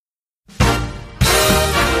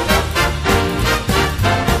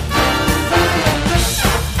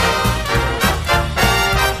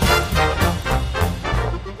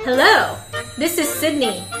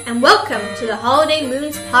Disney, and welcome to the Holiday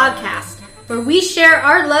Moons podcast, where we share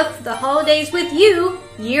our love for the holidays with you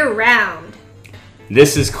year-round.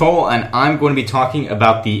 This is Cole, and I'm going to be talking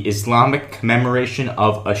about the Islamic commemoration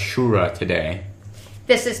of Ashura today.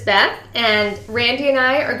 This is Beth, and Randy and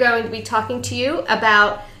I are going to be talking to you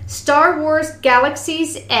about Star Wars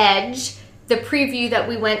Galaxy's Edge, the preview that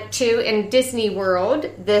we went to in Disney World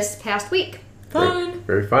this past week. Fun!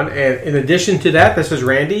 Very fun. And in addition to that, this is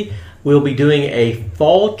Randy. We'll be doing a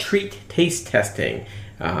fall treat taste testing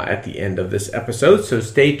at the end of this episode, so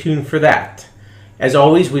stay tuned for that. As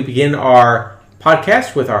always, we begin our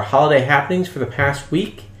podcast with our holiday happenings for the past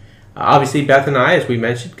week. Obviously, Beth and I, as we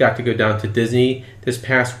mentioned, got to go down to Disney this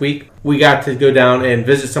past week. We got to go down and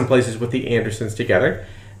visit some places with the Andersons together,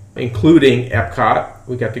 including Epcot.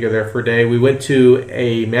 We got to go there for a day. We went to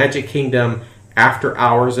a Magic Kingdom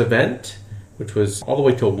after-hours event, which was all the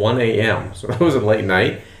way till 1 a.m., so that was a late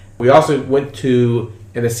night. We also went to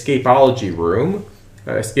an Escapology room.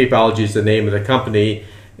 Escapology is the name of the company,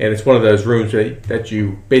 and it's one of those rooms that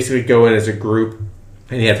you basically go in as a group,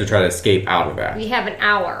 and you have to try to escape out of that. We have an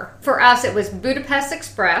hour. For us, it was Budapest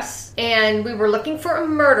Express, and we were looking for a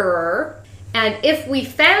murderer, and if we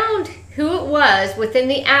found who it was within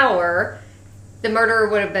the hour, the murderer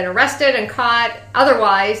would have been arrested and caught.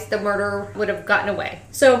 Otherwise, the murderer would have gotten away.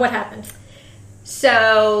 So what happened?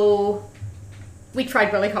 So we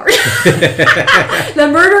tried really hard. The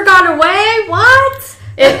murder got away? What?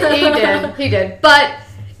 He did. But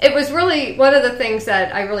it was really, one of the things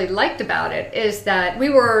that I really liked about it is that we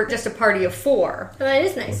were just a party of 4. Oh, that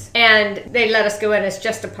is nice. And they let us go in as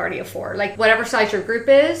just a party of 4. Like, whatever size your group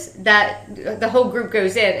is, that the whole group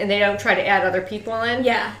goes in, and they don't try to add other people in.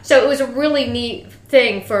 Yeah. So it was a really neat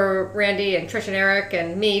thing for Randy and Trish and Eric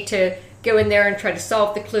and me to go in there and try to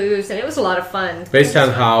solve the clues, and it was a lot of fun. Based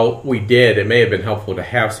on how we did, it may have been helpful to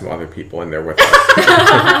have some other people in there with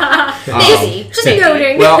us. Maybe. Just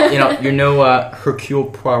noting. Well, you're no Hercule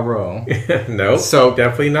Poirot. No, So-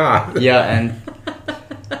 definitely not. Yeah,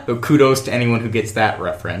 and kudos to anyone who gets that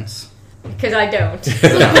reference. Because I don't.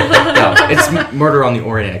 No, it's Murder on the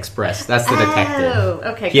Orient Express. That's the detective.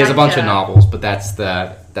 Oh, okay. He has a bunch of gotcha. novels, but that's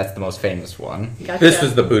the most famous one. Gotcha. This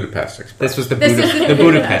was the Budapest Express. This was the This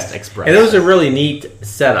Budapest Express. And it was a really neat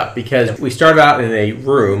setup because we started out in a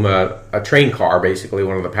room, a train car, basically,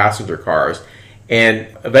 one of the passenger cars. And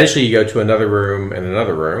eventually you go to another room and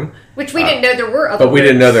another room. Which we didn't know there were other But we rooms.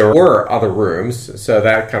 didn't know there were other rooms, so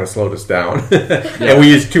that kind of slowed us down. And we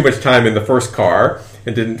used too much time in the first car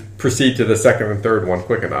and didn't proceed to the second and third one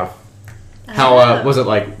quick enough. How was it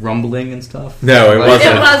like rumbling and stuff? No, it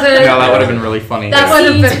wasn't. It wasn't. No, that would have been really funny. That Yeah.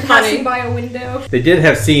 would have been Passing funny. by a window. They did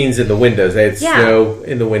have scenes in the windows. They had Yeah. snow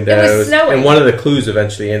in the windows. snowing. And one of the clues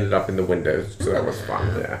eventually ended up in the windows, so that was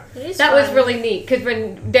fun, yeah. That was really neat because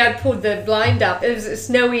when Dad pulled the blind up, it was a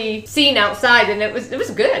snowy scene outside, and it was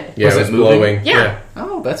good. Yeah, Was it it was moving? blowing. Yeah.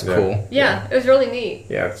 Oh, that's Yeah. cool. Yeah, it was really neat.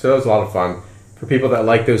 Yeah, so that was a lot of fun. For people that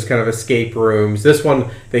like those kind of escape rooms, this one,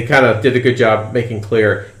 they kind of did a good job making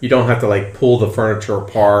clear you don't have to, like, pull the furniture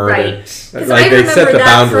apart. Right. And, 'Cause like, I they set remember the that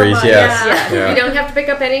boundaries, from, yes. Yeah. Yeah. You don't have to pick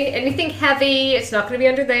up anything heavy. It's not going to be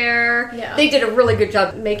under there. Yeah. They did a really good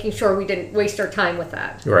job making sure we didn't waste our time with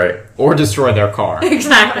that. Right. Or destroy their car.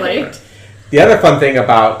 Exactly. The other fun thing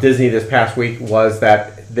about Disney this past week was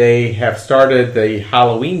that they have started the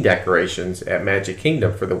Halloween decorations at Magic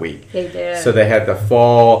Kingdom for the week. They did. So they had the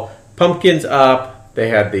fall pumpkins up. They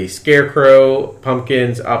had the scarecrow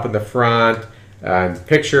pumpkins up in the front.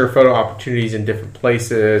 Picture photo opportunities in different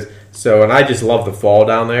places. So, and I just love the fall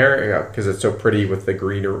down there because it's so pretty with the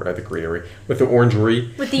greenery, with the orangery.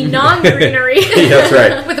 With the non-greenery. That's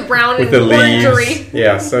right. With the brown With and the leaves. orangery.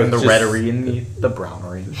 Yeah, so The it's just- redery and the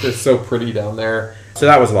brownery. It's so pretty down there. So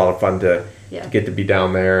that was a lot of fun to get to be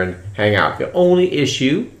down there and hang out. The only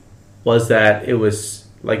issue was that it was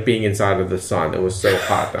like being inside of the sun. It was so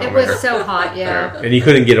hot down It there. was so hot, yeah. And you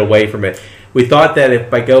couldn't get away from it. We thought that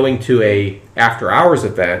if by going to a after hours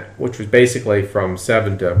event, which was basically from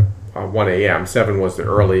 7 to 1 a.m., 7 was the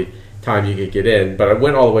early time you could get in, but it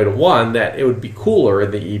went all the way to 1, that it would be cooler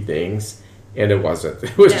in the evenings, and it wasn't.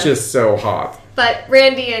 It was just so hot. But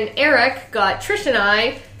Randy and Eric got Trish and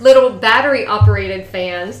I little battery-operated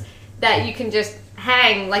fans that you can just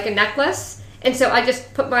hang like a necklace. And so I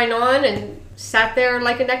just put mine on and sat there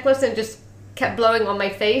like a necklace and just kept blowing on my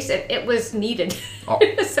face. And it was needed. Oh.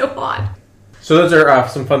 It was so hot. So those are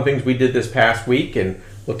some fun things we did this past week, and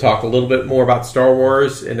we'll talk a little bit more about Star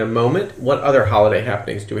Wars in a moment. What other holiday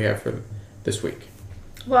happenings do we have for this week?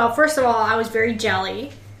 Well, first of all, I was very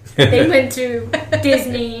jelly. They went to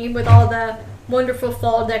Disney with all the wonderful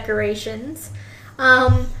fall decorations.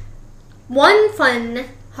 One fun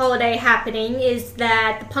holiday happening is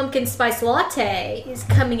that the pumpkin spice latte is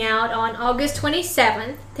coming out on August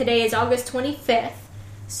 27th. Today is August 25th.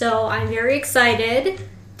 So I'm very excited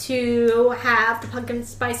to have the pumpkin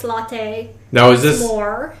spice latte. Now, is this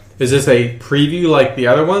more? Is this a preview like the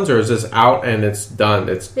other ones, or is this out and it's done?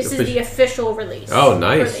 This is the official release. Oh,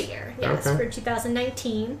 nice. For the year. Yes, Okay. for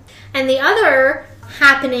 2019. And the other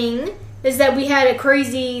happening is that we had a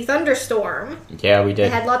crazy thunderstorm. Yeah, we We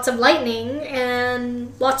did. had lots of lightning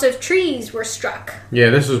and lots of trees were struck. Yeah,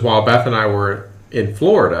 this was while Beth and I were in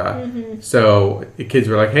Florida. So the kids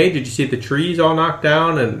were like, "Hey, did you see the trees all knocked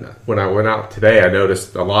down?" And when I went out today, I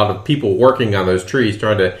noticed a lot of people working on those trees,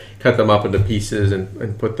 trying to cut them up into pieces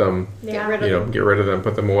and put them, Yeah. get rid of them,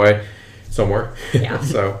 put them away somewhere. Yeah.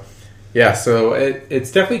 So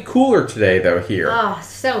it's definitely cooler today though here. Oh,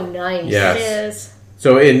 so nice. Yeah. It Yes. is.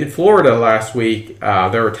 So in Florida last week,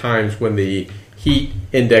 there were times when the heat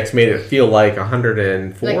index made it feel like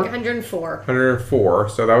 104. Like 104. 104,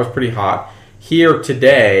 so that was pretty hot. Here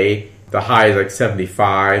today, the high is like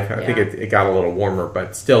 75. I think Yeah. it got a little warmer,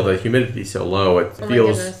 but still the humidity's so low, it Oh my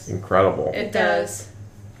feels goodness. incredible. It does.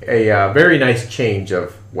 A very nice change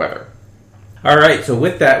of weather. All right, so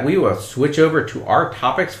with that, we will switch over to our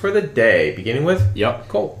topics for the day, beginning with Yep.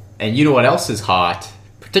 Cole. And you know what else is hot?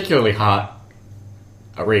 Particularly hot?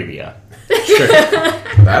 Arabia. Sure.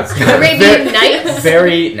 That's Arabian Nights.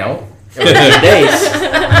 Very, no. Arabian Days.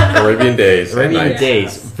 Arabian Days. Arabian Nice.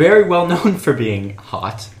 Days. Very well known for being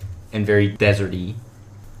hot and very deserty.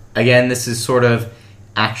 Again, this is sort of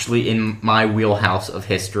actually in my wheelhouse of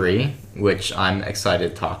history, which I'm excited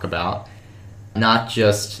to talk about. Not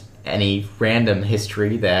just any random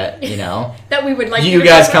history that, That we would like you to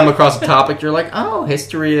guys talk come about. across a topic, you're like, oh,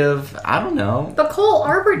 history of, I don't know, But Cole,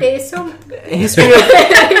 Arbor Day is so... history of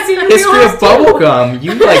It's in your history wheelhouse, of too. bubblegum.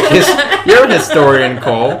 You like you're a historian,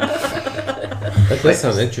 Cole. That does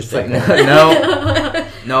sound interesting.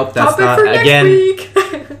 Nope, that's Topic not. for next Again, week.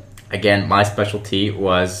 again, my specialty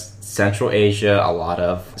was Central Asia, a lot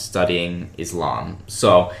of studying Islam.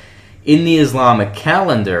 So, in the Islamic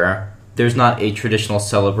calendar, there's not a traditional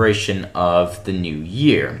celebration of the new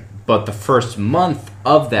year, but the first month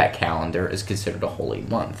of that calendar is considered a holy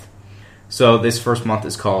month. So this first month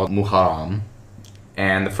is called Muharram,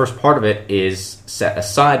 and the first part of it is set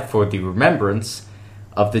aside for the remembrance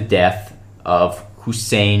of the death of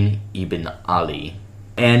Hussein ibn Ali.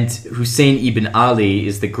 And Hussein ibn Ali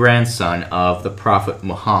is the grandson of the Prophet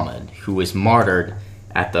Muhammad, who was martyred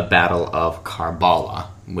at the Battle of Karbala,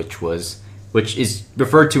 which is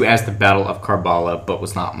referred to as the Battle of Karbala, but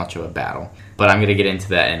was not much of a battle. But I'm going to get into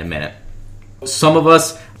that in a minute. Some of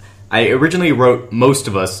us, I originally wrote most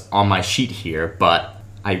of us on my sheet here, but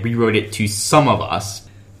I rewrote it to some of us.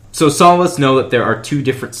 So some of us know that there are two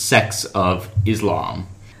different sects of Islam.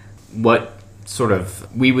 What sort of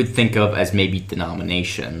we would think of as maybe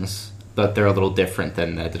denominations, but they're a little different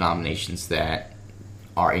than the denominations that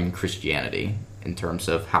are in Christianity in terms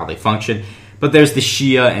of how they function. But there's the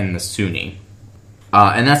Shia and the Sunni.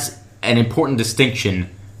 And that's an important distinction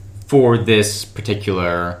for this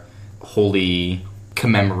particular holy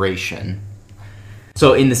commemoration.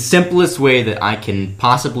 So in the simplest way that I can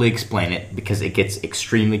possibly explain it, because it gets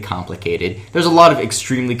extremely complicated, there's a lot of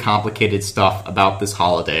extremely complicated stuff about this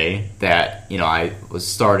holiday that, I was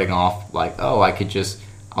starting off like, oh,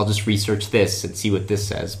 I'll just research this and see what this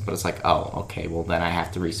says. But it's like, oh, okay, well then I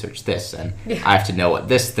have to research this, and I have to know what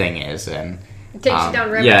this thing is, and It takes you down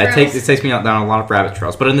rabbit yeah, trails. it takes me down a lot of rabbit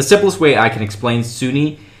trails. But in the simplest way I can explain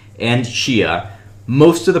Sunni and Shia,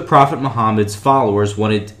 most of the Prophet Muhammad's followers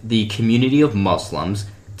wanted the community of Muslims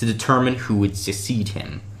to determine who would succeed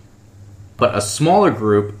him. But a smaller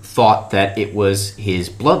group thought that it was his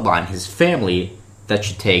bloodline, his family, that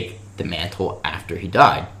should take the mantle after he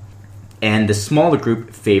died. And the smaller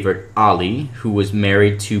group favored Ali, who was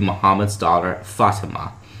married to Muhammad's daughter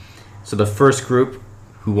Fatima. So the first group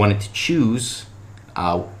who wanted to choose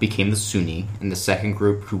became the Sunni, and the second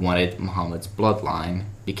group who wanted Muhammad's bloodline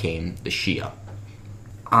became the Shia.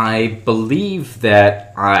 I believe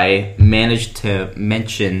that I managed to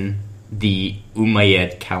mention the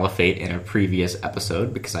Umayyad Caliphate in a previous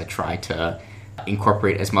episode because I try to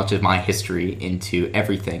incorporate as much of my history into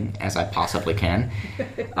everything as I possibly can.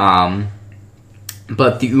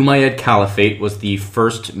 But the Umayyad Caliphate was the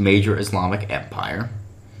first major Islamic empire.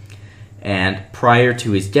 And prior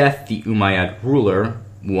to his death, the Umayyad ruler,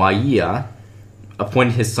 Muawiyah,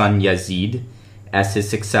 appointed his son Yazid as his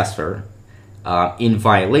successor in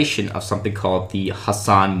violation of something called the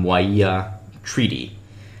Hassan-Muawiyah Treaty.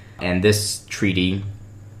 And this treaty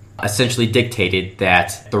essentially dictated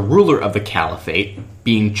that the ruler of the caliphate,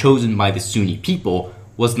 being chosen by the Sunni people,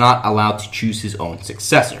 was not allowed to choose his own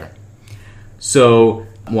successor. So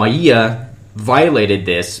Muawiyah violated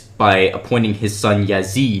this by appointing his son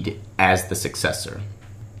Yazid as the successor.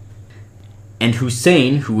 And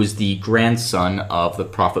Hussein, who was the grandson of the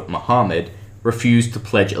Prophet Muhammad, refused to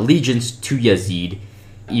pledge allegiance to Yazid,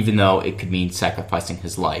 even though it could mean sacrificing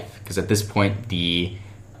his life. Because at this point, the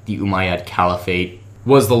Umayyad Caliphate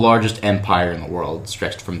was the largest empire in the world,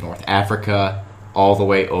 stretched from North Africa all the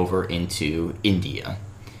way over into India.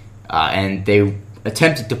 And they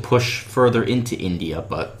attempted to push further into India,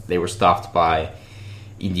 but they were stopped by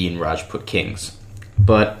Indian Rajput kings.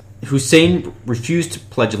 But Hussein refused to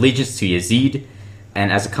pledge allegiance to Yazid,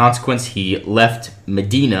 and as a consequence, he left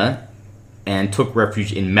Medina and took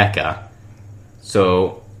refuge in Mecca.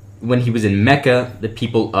 So when he was in Mecca, the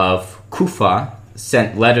people of Kufa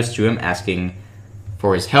sent letters to him asking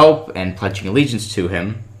for his help and pledging allegiance to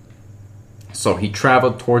him. So he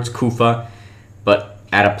traveled towards Kufa, but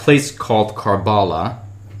at a place called Karbala,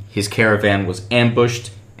 his caravan was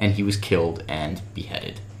ambushed and he was killed and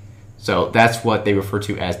beheaded. So that's what they refer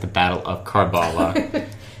to as the Battle of Karbala.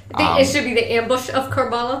 It should be the ambush of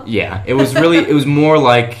Karbala? Yeah, it was more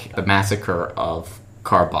like the massacre of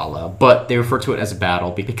Karbala, but they refer to it as a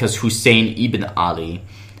battle because Hussein ibn Ali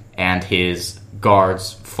and his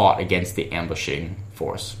guards fought against the ambushing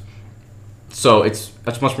force. So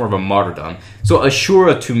that's much more of a martyrdom. So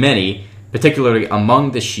Ashura to many, particularly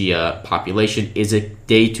among the Shia population, is a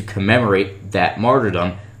day to commemorate that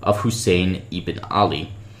martyrdom of Hussein ibn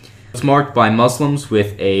Ali. It's marked by Muslims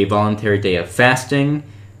with a voluntary day of fasting,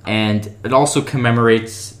 and it also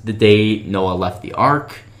commemorates the day Noah left the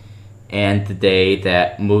ark and the day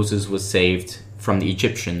that Moses was saved from the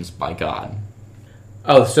Egyptians by God.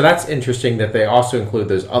 Oh, so that's interesting that they also include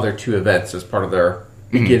those other two events as part of their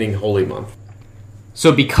beginning holy month.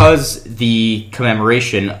 So because the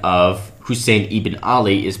commemoration of Hussein ibn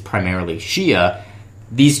Ali is primarily Shia,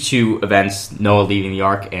 these two events, Noah leaving the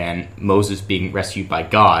ark and Moses being rescued by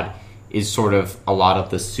God, is sort of a lot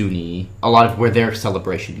of where their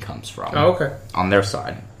celebration comes from. Oh, okay. On their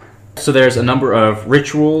side. So there's a number of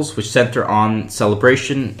rituals which center on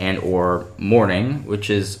celebration and or mourning, which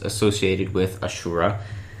is associated with Ashura.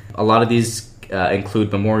 A lot of these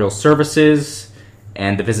include memorial services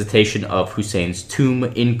and the visitation of Hussein's tomb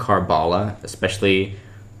in Karbala, especially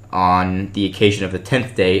on the occasion of the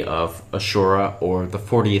 10th day of Ashura or the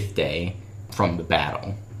 40th day from the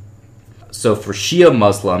battle. So for Shia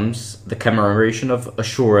Muslims, the commemoration of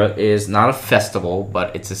Ashura is not a festival,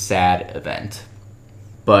 but it's a sad event.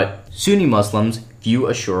 But Sunni Muslims view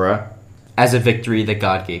Ashura as a victory that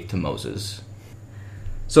God gave to Moses.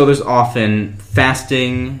 So there's often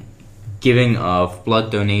fasting, giving of blood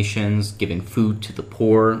donations, giving food to the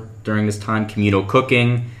poor during this time, communal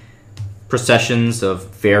cooking, processions of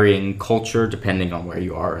varying culture depending on where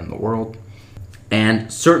you are in the world,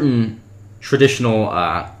 and certain traditional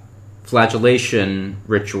flagellation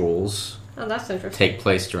rituals take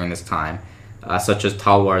place during this time, such as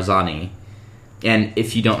Talwar Zani. And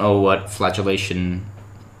if you don't know what flagellation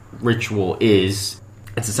ritual is,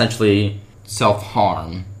 it's essentially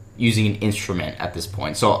self-harm using an instrument at this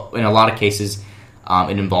point. So in a lot of cases,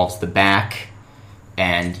 it involves the back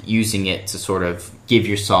and using it to sort of give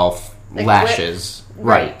yourself like lashes.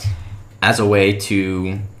 Right. As a way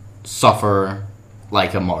to suffer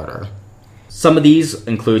like a martyr. Some of these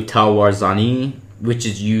include Talwar Zani, which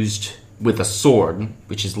is used with a sword,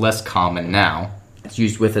 which is less common now. It's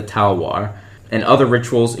used with a talwar. And other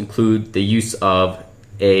rituals include the use of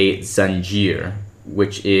a zanjir,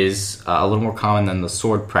 which is a little more common than the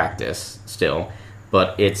sword practice still,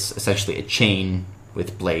 but it's essentially a chain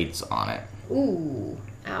with blades on it. Ooh,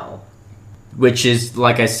 ow. Which is,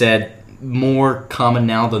 like I said, more common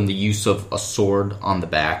now than the use of a sword on the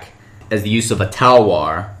back, as the use of a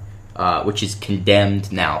talwar, which is condemned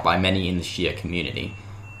now by many in the Shia community.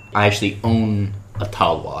 I actually own a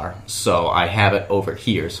talwar, so I have it over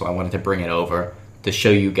here, so I wanted to bring it over to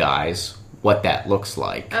show you guys what that looks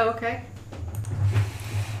like. Oh, okay.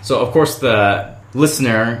 So, of course, the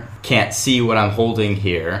listener can't see what I'm holding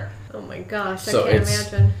here. Oh my gosh, So I can't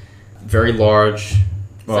it's imagine. Very large.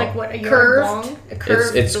 It's like what, a yard Curved? long? A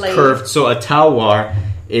curved It's blade. curved. So a talwar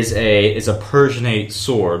is a Persianate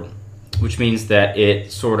sword, which means that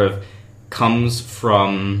it sort of comes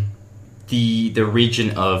from the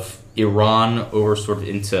region of Iran over sort of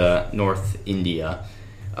into North India.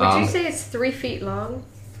 Would you say it's 3 feet long?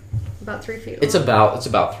 About 3 feet long? It's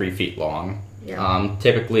about 3 feet long. Yeah.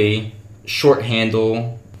 Typically short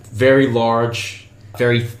handle, very large,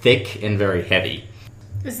 very thick, and very heavy.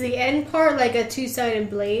 Is the end part like a two-sided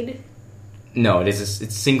blade? No,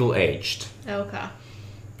 it's single-edged. Okay.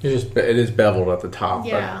 It is beveled at the top,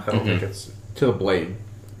 Yeah. but I don't think it's to the blade.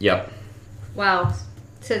 Yep. Wow.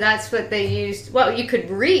 So that's what they used. Well, you could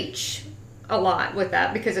reach a lot with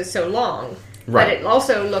that because it's so long. Right. But it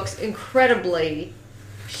also looks incredibly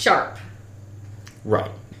sharp.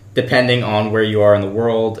 Right. Depending on where you are in the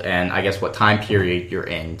world and I guess what time period you're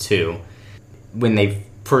in too. When they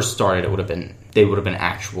first started, they would have been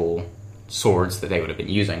actual swords that they would have been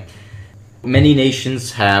using. Many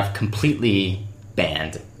nations have completely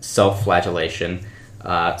banned self-flagellation,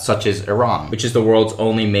 such as Iran, which is the world's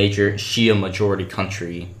only major Shia majority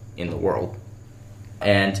country in the world.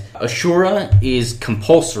 And Ashura is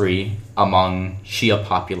compulsory among Shia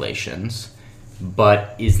populations,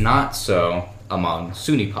 but is not so among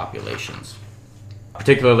Sunni populations.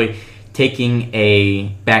 Particularly taking a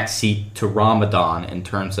backseat to Ramadan in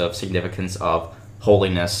terms of significance of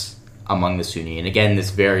holiness among the Sunni. And again, this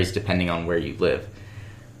varies depending on where you live.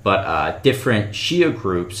 But different Shia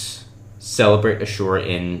groups celebrate Ashura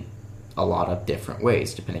in a lot of different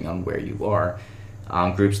ways, depending on where you are.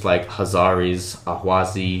 Groups like Hazaris,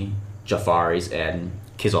 Ahwazi, Jafaris, and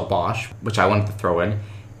Kizilbash, which I wanted to throw in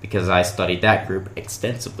because I studied that group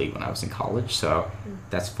extensively when I was in college, so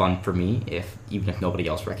that's fun for me, even if nobody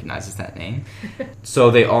else recognizes that name. So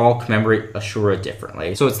they all commemorate Ashura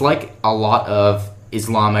differently. So it's like a lot of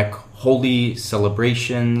Islamic holy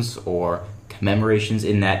celebrations or commemorations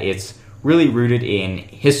in that it's really rooted in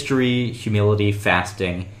history, humility,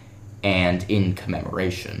 fasting, and in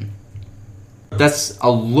commemoration. That's a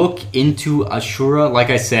look into Ashura. Like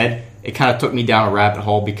I said, it kind of took me down a rabbit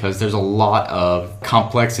hole because there's a lot of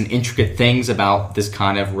complex and intricate things about this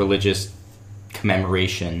kind of religious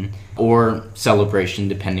commemoration or celebration,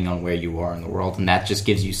 depending on where you are in the world, and that just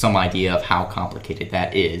gives you some idea of how complicated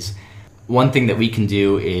that is. One thing that we can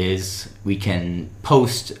do is we can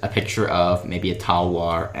post a picture of maybe a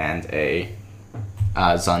talwar and a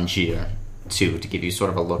zanjir too, to give you sort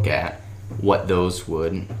of a look at what those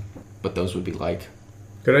would be like.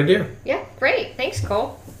 Good idea. Yeah, great. Thanks,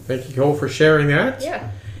 Cole. Thank you, Cole, for sharing that.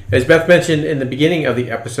 Yeah. As Beth mentioned in the beginning of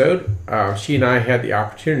the episode, she and I had the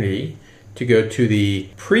opportunity to go to the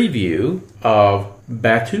preview of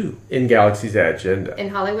Batuu in Galaxy's Edge. And In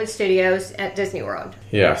Hollywood Studios at Disney World.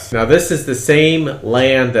 yes. Now, this is the same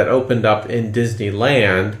land that opened up in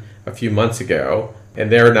Disneyland a few months ago,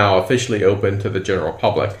 and they're now officially open to the general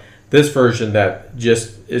public. This version that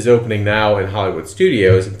just is opening now in Hollywood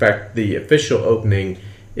Studios, in fact, the official opening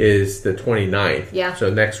is the 29th. Yeah. So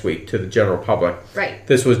next week to the general public. Right.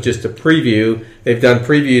 This was just a preview. They've done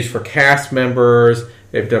previews for cast members.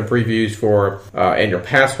 They've done previews for annual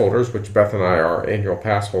pass holders, which Beth and I are annual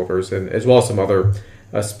pass holders, and as well as some other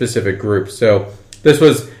specific groups. So this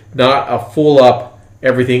was not a full up,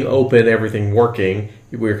 everything open, everything working.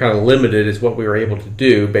 We were kind of limited as what we were able to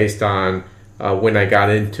do based on when I got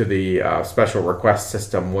into the special request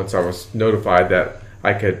system once I was notified that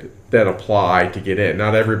I could then apply to get in.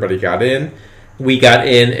 Not everybody got in. We got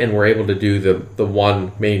in and were able to do the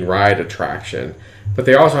one main ride attraction. But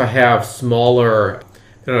they also have smaller,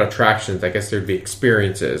 they're not attractions, I guess there'd be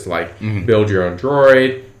experiences like build your own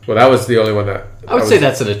droid. Well, that was the only one that... I would say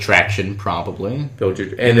that's an attraction, probably. Build your,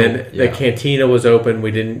 and then the cantina was open.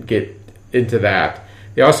 We didn't get into that.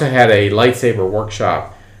 They also had a lightsaber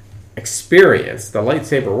workshop experience. The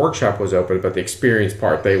lightsaber workshop was open, but the experience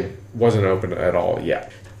part, they wasn't open at all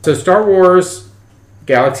yet. So Star Wars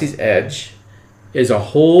Galaxy's Edge is a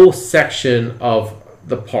whole section of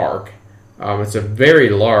the park. It's a very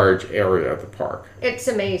large area of the park. It's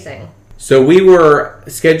amazing. So we were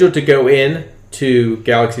scheduled to go in to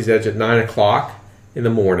Galaxy's Edge at 9 o'clock in the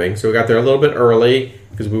morning. So we got there a little bit early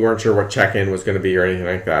because we weren't sure what check-in was going to be or anything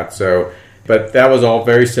like that. But that was all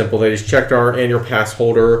very simple. They just checked our annual pass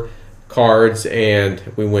holder cards and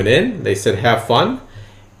we went in. They said, have fun.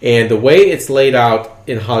 And the way it's laid out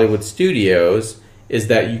in Hollywood Studios is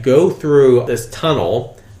that you go through this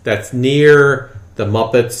tunnel that's near the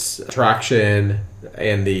Muppets attraction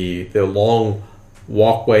and the long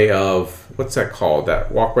walkway of, what's that called?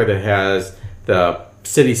 That walkway that has the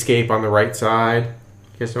cityscape on the right side.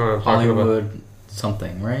 You guys know what I'm talking about? Hollywood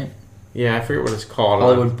something, right? Yeah, I forget what it's called.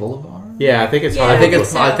 Hollywood Boulevard? Yeah, I think it's Yeah, Hollywood.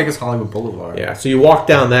 I think it's Hollywood Boulevard. Yeah, so you walk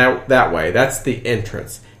down that way. That's the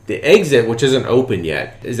entrance. The exit, which isn't open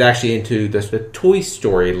yet, is actually into the Toy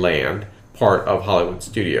Story Land part of Hollywood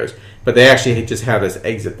Studios. But they actually just have this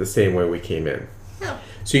exit the same way we came in. Oh.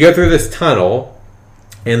 So you go through this tunnel,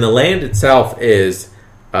 and the land itself is...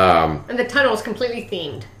 And the tunnel is completely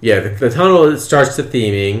themed. Yeah, the tunnel starts the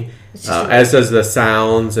theming, as does the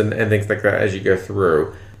sounds and things like that as you go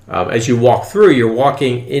through. As you walk through, you're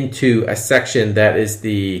walking into a section that is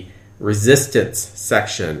the resistance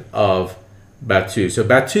section of Batuu. So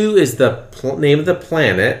Batuu is the name of the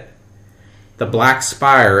planet. The Black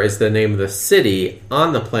Spire is the name of the city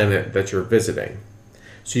on the planet that you're visiting.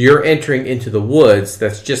 So you're entering into the woods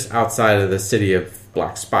that's just outside of the city of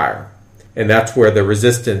Black Spire. And that's where the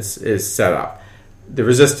Resistance is set up. The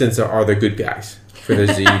Resistance are the good guys, for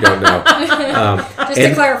those of you who don't know. Just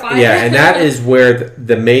to clarify. Yeah, and that is where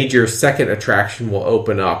the major second attraction will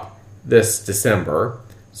open up this December.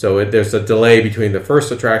 So there's a delay between the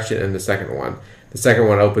first attraction and the second one. The second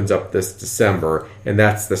one opens up this December, and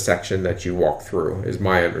that's the section that you walk through, is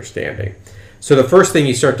my understanding. So the first thing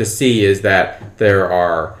you start to see is that there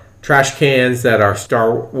are trash cans that are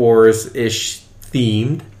Star Wars-ish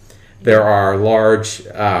themed. There are large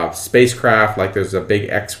spacecraft, like there's a big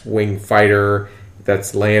X-Wing fighter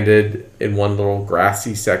that's landed in one little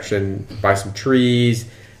grassy section by some trees.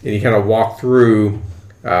 And you kind of walk through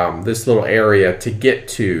this little area to get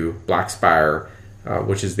to Black Spire,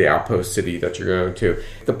 which is the outpost city that you're going to.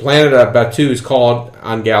 The planet of Batuu is called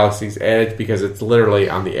On Galaxy's Edge because it's literally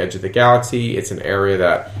on the edge of the galaxy. It's an area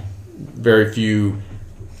that very few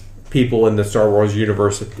people in the Star Wars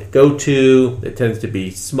universe go to. It tends to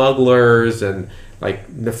be smugglers and like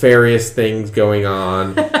nefarious things going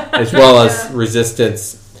on, as well as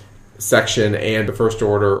Resistance section and the First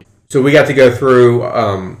Order. So we got to go through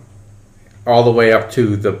all the way up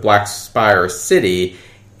to the Black Spire city.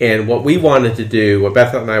 And what we wanted to do, what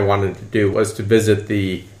Beth and I wanted to do, was to visit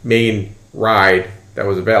the main ride that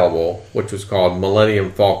was available, which was called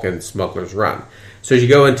Millennium Falcon Smuggler's Run. So as you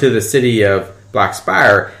go into the city of Black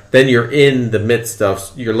Spire, then you're in the midst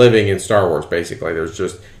of, you're living in Star Wars, basically. There's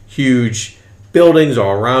just huge buildings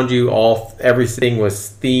all around you. Everything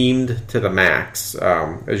was themed to the max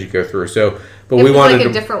as you go through. But it we was wanted like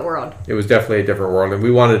a different world. It was definitely a different world, and we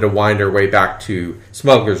wanted to wind our way back to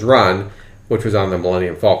Smuggler's Run, which was on the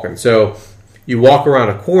Millennium Falcon. So you walk around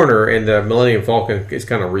a corner, and the Millennium Falcon is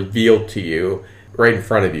kind of revealed to you right in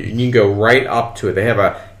front of you. And you can go right up to it. They have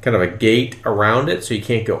a kind of a gate around it, so you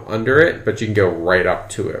can't go under it, but you can go right up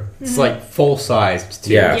to it. It's like full-sized,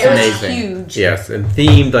 too. Yeah. It's It was amazing. huge. Yes, and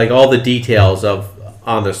themed, like all the details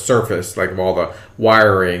on the surface, like of all the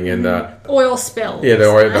wiring and the Oil spills.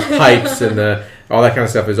 the pipes and all that kind of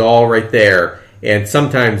stuff is all right there. And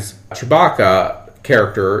sometimes Chewbacca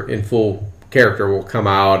character in full character will come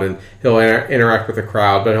out and he'll interact with the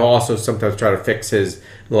crowd, but he'll also sometimes try to fix his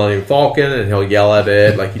Millennium Falcon, and he'll yell at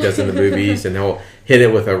it like he does in the movies, and he'll hit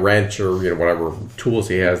it with a wrench or whatever tools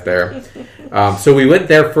he has there. So we went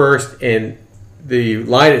there first, and the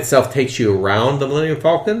line itself takes you around the Millennium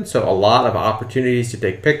Falcon, so a lot of opportunities to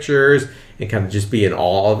take pictures and kind of just be in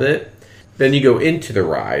awe of it. Then you go into the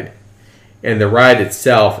ride, and the ride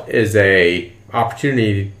itself is a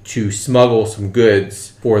opportunity to smuggle some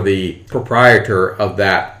goods for the proprietor of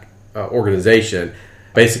that organization.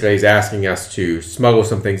 Basically, he's asking us to smuggle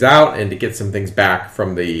some things out and to get some things back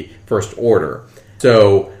from the First Order.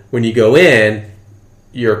 So when you go in,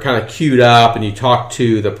 you're kind of queued up and you talk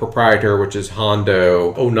to the proprietor, which is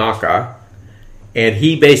Hondo Ohnaka, and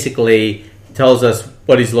he basically tells us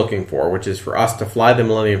what he's looking for, which is for us to fly the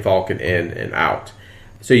Millennium Falcon in and out.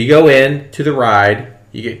 So you go in to the ride,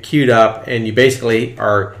 you get queued up, and you basically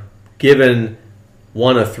are given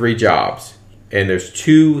one of three jobs. And there's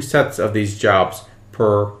two sets of these jobs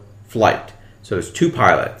per flight. So there's two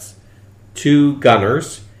pilots, two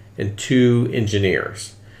gunners, and two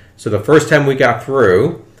engineers. So the first time we got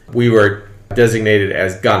through, we were designated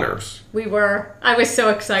as gunners. We were. I was so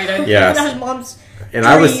excited. Yes. That was Mom's And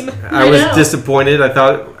dream. I was know. disappointed. I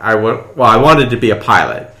thought I wanted to be a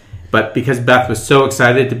pilot, but because Beth was so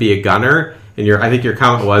excited to be a gunner, and I think your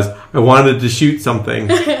comment was, I wanted to shoot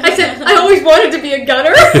something. I said, I always wanted to be a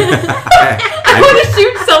gunner. I want to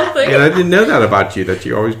shoot something. And I didn't know that about you, that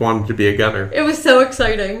you always wanted to be a gunner. It was so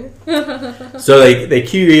exciting. So they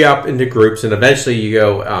queue you up into groups, and eventually you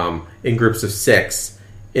go in groups of 6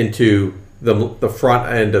 into the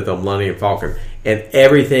front end of the Millennium Falcon. And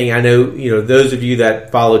everything, I know, those of you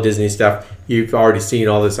that follow Disney stuff, you've already seen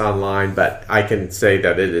all this online, but I can say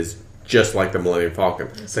that it is just like the Millennium Falcon.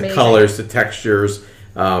 It's the amazing. colors, the textures,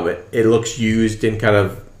 it looks used and kind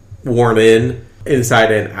of worn in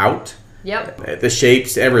inside and out. Yep. The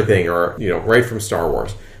shapes, everything are right from Star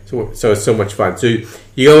Wars. So it's so much fun. So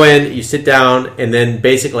you go in, you sit down, and then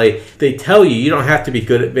basically they tell you don't have to be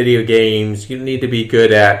good at video games. You don't need to be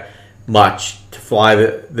good at much to fly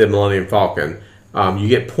the Millennium Falcon. You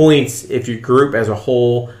get points if your group as a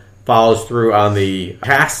whole follows through on the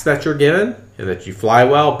tasks that you're given and that you fly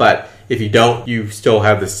well. But if you don't, you still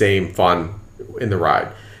have the same fun in the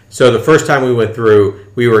ride. So the first time we went through,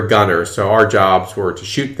 we were gunners. So our jobs were to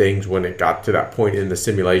shoot things when it got to that point in the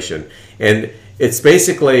simulation. And it's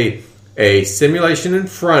basically a simulation in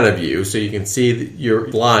front of you, so you can see that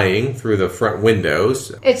you're flying through the front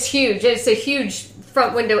windows. It's huge. It's a huge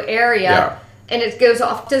front window area. Yeah. And it goes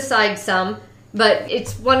off to the side some. But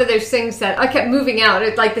it's one of those things that I kept moving out.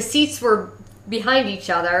 It's like the seats were behind each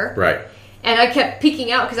other. Right. And I kept peeking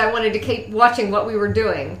out because I wanted to keep watching what we were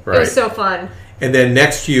doing. Right. It was so fun. And then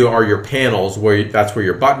next to you are your panels, that's where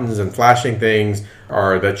your buttons and flashing things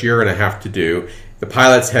are that you're going to have to do. The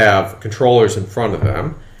pilots have controllers in front of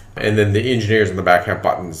them, and then the engineers in the back have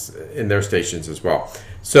buttons in their stations as well.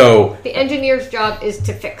 So the engineer's job is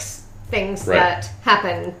to fix things that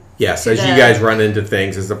happen. Yes, as you guys run into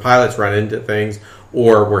things, as the pilots run into things,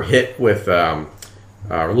 or were hit with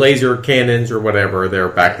laser cannons or whatever, they're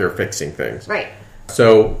back there fixing things. Right.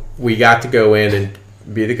 So we got to go in and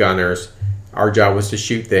be the gunners. Our job was to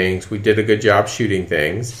shoot things. We did a good job shooting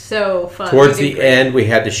things. So fun. Towards the end, we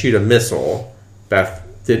had to shoot a missile. Beth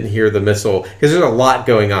didn't hear the missile because there's a lot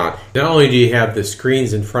going on. Not only do you have the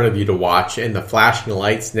screens in front of you to watch and the flashing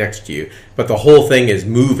lights next to you, but the whole thing is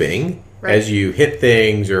moving. Right. As you hit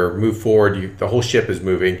things or move forward, the whole ship is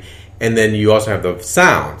moving. And then you also have the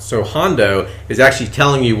sound. So Hondo is actually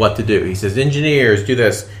telling you what to do. He says, engineers, do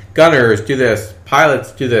this. Gunners, do this.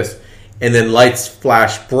 Pilots, do this. And then lights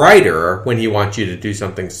flash brighter when he wants you to do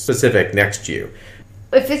something specific next to you.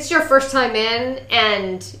 If it's your first time in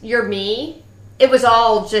and you're me, it was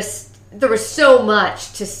all just, there was so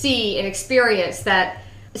much to see and experience that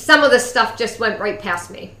some of the stuff just went right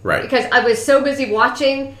past me. Right. Because I was so busy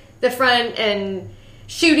watching the front and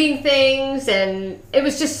shooting things, and it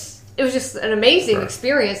was just an amazing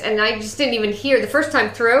experience. And I just didn't even hear the first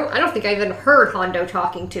time through. I don't think I even heard Hondo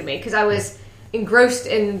talking to me because I was engrossed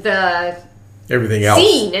in the everything else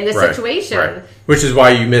scene and the situation. Right. Which is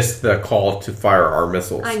why you missed the call to fire our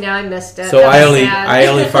missiles. I know, I missed it. So I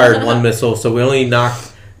only fired one missile. So we only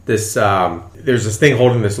knocked this. There's this thing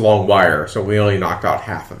holding this long wire, so we only knocked out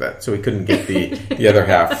half of it. So we couldn't get the other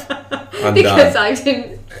half undone because I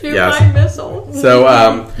didn't shoot my missile.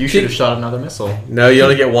 So you should have shot another missile. No, you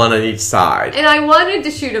only get one on each side. And I wanted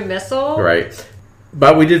to shoot a missile. Right.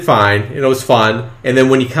 But we did fine, and it was fun. And then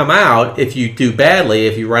when you come out, if you do badly,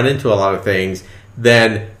 if you run into a lot of things,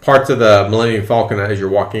 then parts of the Millennium Falcon as you're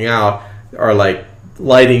walking out are like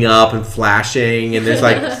lighting up and flashing, and there's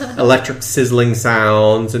like electric sizzling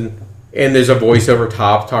sounds, and there's a voice over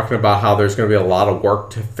top talking about how there's going to be a lot of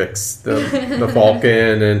work to fix the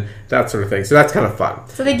Falcon and that sort of thing. So that's kind of fun.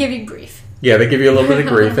 So they give you grief. Yeah, they give you a little bit of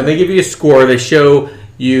grief, and they give you a score. They show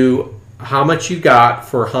you how much you got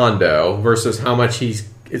for Hondo versus how much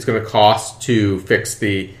it's going to cost to fix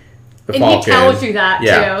the Falcon. And he tells you that, too.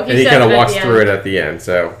 And he kind of walks through it at the end.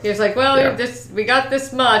 So he was like, well, we got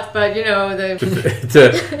this much, but, you know...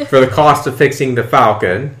 for the cost of fixing the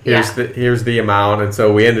Falcon, here's the amount, and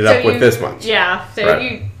so we ended up with this much. Yeah, so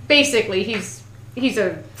you basically, he's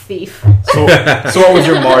a thief. So what was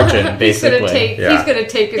your margin, basically? He's going to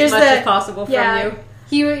take as much as possible from you.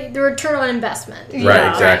 The return on investment. Right,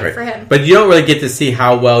 exactly. For him. But you don't really get to see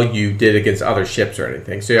how well you did against other ships or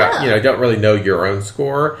anything. So, you don't really know your own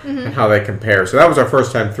score and how they compare. So that was our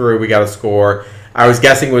first time through. We got a score. I was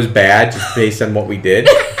guessing it was bad just based on what we did.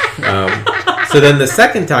 So then the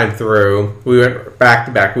second time through, we went back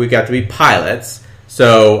to back. We got to be pilots.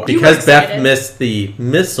 So because Beth missed the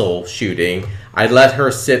missile shooting, I let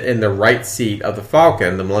her sit in the right seat of the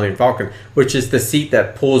Falcon, the Millennium Falcon, which is the seat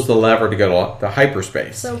that pulls the lever to go to the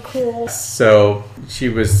hyperspace. So cool. So she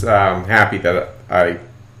was happy that I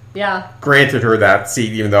granted her that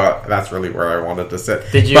seat, even though that's really where I wanted to sit.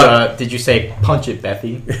 Did you say, punch it,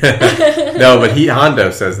 Bethy? No, but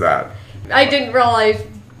Hondo says that. I didn't realize.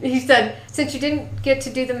 He said, since you didn't get to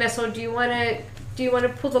do the missile, do you want to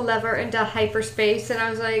pull the lever into hyperspace? And I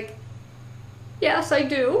was like, yes, I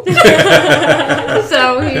do.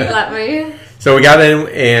 So he let me. So we got in,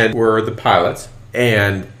 and we're the pilots,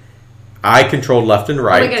 and I controlled left and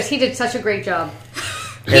right. Oh my gosh, he did such a great job.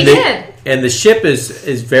 He did. And the ship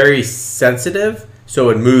is very sensitive, so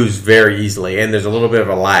it moves very easily, and there's a little bit of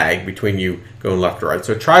a lag between you going left or right.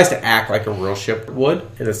 So it tries to act like a real ship would,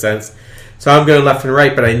 in a sense. So I'm going left and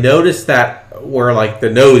right, but I noticed that where like the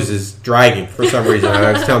nose is dragging for some reason. And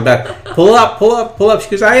I was telling Beth, pull up. She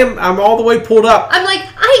goes, I'm all the way pulled up. I'm like,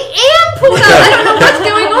 I am pulled up. I don't know what's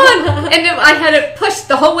going on. And I had it pushed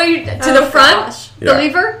the whole way to the front, the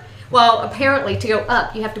lever. Well, apparently to go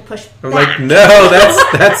up, you have to push I'm back. like, no,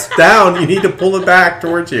 that's down. You need to pull it back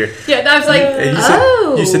towards you. Yeah, and I was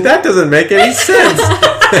like, you said, that doesn't make any sense.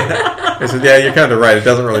 I said, yeah, you're kind of right. It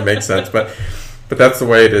doesn't really make sense, but that's the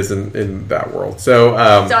way it is in that world. So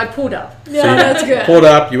I pulled up. Yeah, that's good. Pulled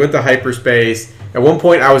up. You went to hyperspace. At one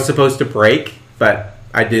point, I was supposed to brake, but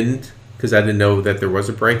I didn't because I didn't know that there was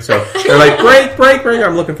a brake. So they're like, brake, brake, brake.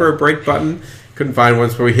 I'm looking for a brake button. Couldn't find one,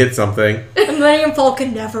 so we hit something. The Millennium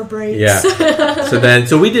Falcon never breaks. Yeah.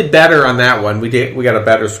 So we did better on that one. We got a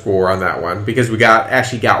better score on that one because we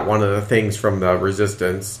actually got one of the things from the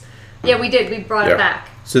Resistance. Yeah, we did. We brought it back.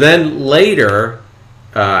 So then later,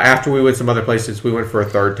 after we went some other places, we went for a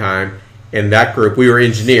third time. In that group, we were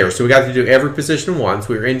engineers. So we got to do every position once.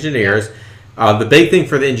 We were engineers. The big thing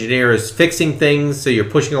for the engineer is fixing things. So you're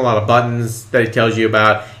pushing a lot of buttons that he tells you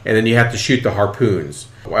about. And then you have to shoot the harpoons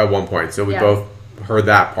at one point. So we both heard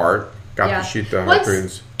that part. Got to shoot the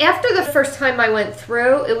harpoons. After the first time I went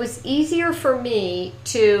through, it was easier for me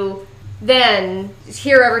to then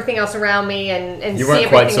hear everything else around me and you see weren't everything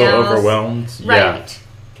quite so else. overwhelmed. Right. Yeah.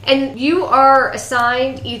 And you are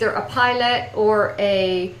assigned either a pilot or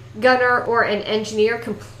a gunner or an engineer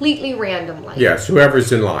completely randomly. Yes,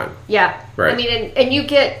 whoever's in line. Yeah. Right. I mean, and you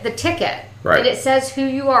get the ticket. Right. And it says who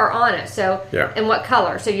you are on it. So, Yeah. and what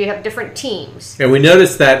color. So you have different teams. And we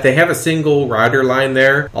noticed that they have a single rider line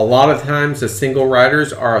there. A lot of times the single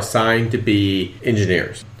riders are assigned to be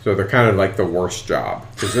engineers. So they're kind of like the worst job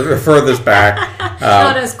because they're the furthest back.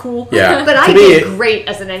 Not as cool. Yeah. But I To me, did great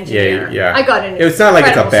as an engineer. Yeah. I got an It's not like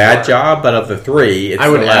it's a incredible bad score. job, but of the three, it's I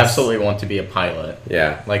would the less- absolutely want to be a pilot.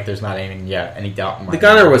 Yeah. Like, there's not any doubt in my The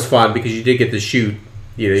gunner mind. was fun because you did get to shoot.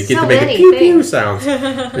 You get So to make many a pew pew things. sounds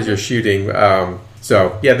as you're shooting.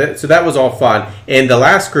 So that was all fun. And the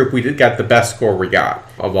last group, we got the best score we got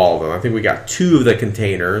of all of them. I think we got 2 of the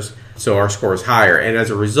containers, so our score is higher. And as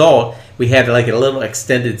a result, we had like a little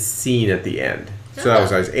extended scene at the end. So that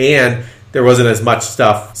was nice. And there wasn't as much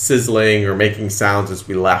stuff sizzling or making sounds as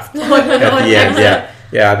we left at the end.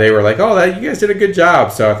 Yeah, they were like, "Oh, you guys did a good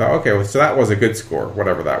job." So I thought, okay, well, so that was a good score,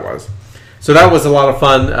 whatever that was. So that was a lot of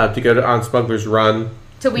fun to go on Smuggler's Run.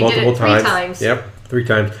 So we multiple did it 3 times. Yep, 3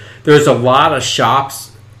 times. There's a lot of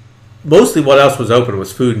shops. Mostly what else was open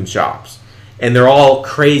was food and shops. And they're all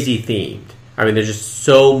crazy themed. I mean, there's just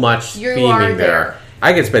so much You are theming there. there.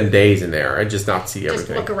 I could spend days in there and just not see Just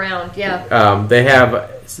everything. look around. Yeah. They have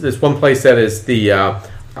this one place that is the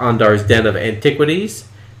Andar's Den of Antiquities.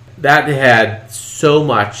 That had so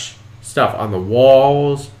much stuff on the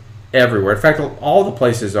walls everywhere. In fact, all the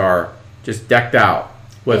places are just decked out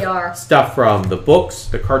with They are. stuff from the books,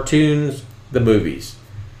 the cartoons, the movies.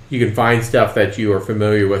 You can find stuff that you are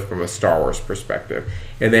familiar with from a Star Wars perspective.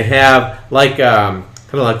 And they have, like, kind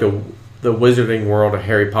of like the Wizarding World of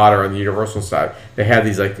Harry Potter on the Universal side. They have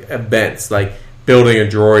these, like, events. Like, building a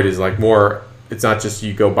droid is, like, more... It's not just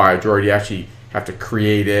you go buy a droid. You actually have to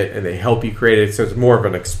create it, and they help you create it. So it's more of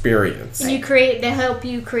an experience. And they help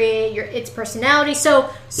you create its personality. So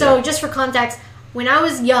Yeah. just for context, when I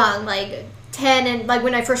was young, like 10, and like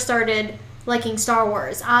when I first started liking Star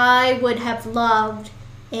Wars, I would have loved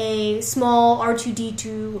a small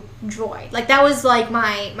R2D2 droid. Like that was like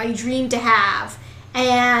my dream to have.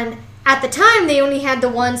 And at the time, they only had the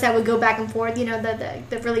ones that would go back and forth. You know,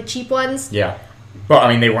 the really cheap ones. Yeah. Well, I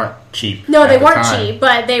mean, they weren't cheap. No, at they the weren't time. cheap,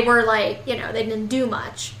 but they were like, you know, they didn't do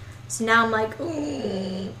much. So now I'm like,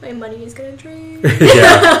 ooh, my money is gonna drain.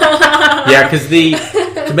 Yeah, because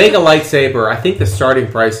to make a lightsaber, I think the starting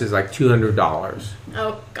price is like $200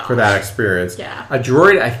 Oh god. for that experience. Yeah. A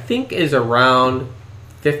droid, I think, is around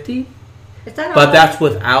 $50, Is that but all? that's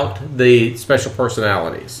without the special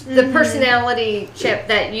personalities. the personality chip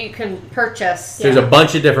that you can purchase. There's a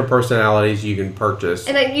bunch of different personalities you can purchase.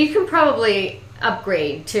 And then you can probably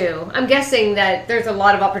upgrade too. I'm guessing that there's a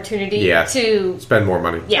lot of opportunity Yes. to. Spend more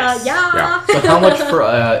money. Yes. Yeah. So how much for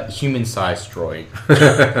a human-sized droid?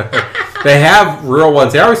 They have real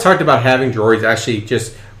ones. They always talked about having droids actually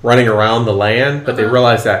just running around the land, but they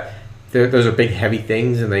realized that those are big, heavy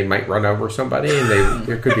things, and they might run over somebody, and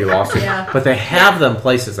there could be losses. Yeah. But they have them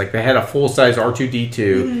places like they had a full-size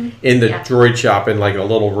R2D2 in the Yeah. droid shop in like a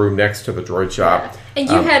little room next to the droid shop. And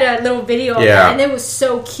you had a little video of yeah. it, and it was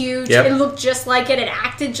so cute. Yep. It looked just like it. It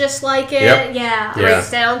acted just like it. Yep. Yeah. Great Yeah.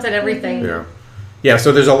 sounds and everything. Yeah.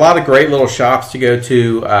 So there's a lot of great little shops to go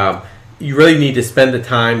to. You really need to spend the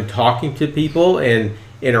time talking to people and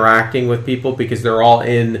interacting with people because they're all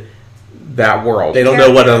in that world. They don't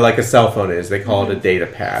know what a cell phone is. They call it a data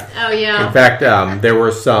pad. Oh yeah. In fact, there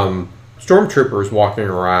were some stormtroopers walking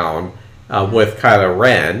around with Kylo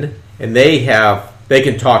Ren, and they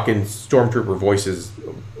can talk in stormtrooper voices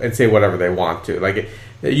and say whatever they want to. Like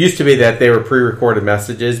it used to be that they were pre-recorded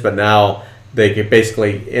messages, but now they can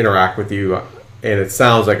basically interact with you, and it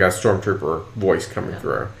sounds like a stormtrooper voice coming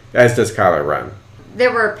through, as does Kylo Ren.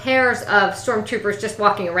 There were pairs of stormtroopers just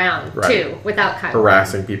walking around Right. too, without Kylo.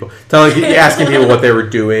 Harassing people, asking people what they were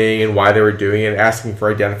doing and why they were doing it, asking for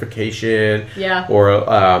identification. Yeah.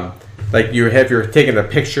 Or like you're taking a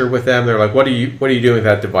picture with them. They're like, what are you doing with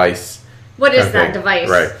that device? What is that Okay, device?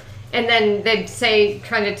 right. And then they'd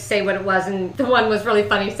trying to say what it was, and the one was really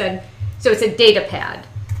funny, said, so it's a data pad.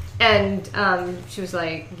 And she was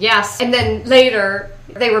like, yes. And then later,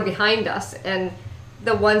 they were behind us, and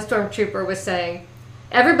the one stormtrooper was saying,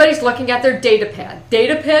 everybody's looking at their data pad.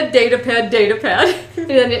 Data pad, data pad, data pad. And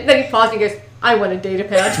then he paused and goes, I want a data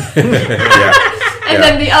pad. Yeah. And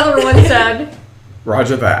then the other one said,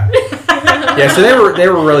 Roger that. Yeah, so they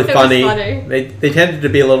were really was funny. funny. They tended to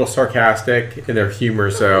be a little sarcastic in their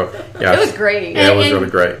humor, so yeah, it was great. Yeah, it was really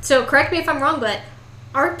great. So correct me if I'm wrong, but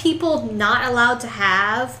aren't people not allowed to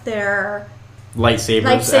have their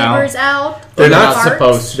lightsabers out? They're in the not parks?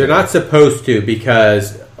 supposed to. They're not supposed to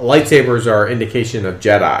because lightsabers are indication of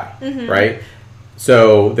Jedi, right?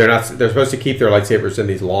 So they're supposed to keep their lightsabers in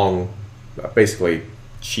these long, basically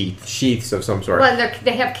sheaths of some sort. Well,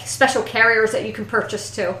 they have special carriers that you can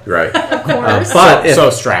purchase too. Right. Of course. But if-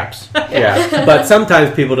 So straps. yeah, but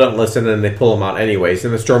sometimes people don't listen and they pull them out anyways.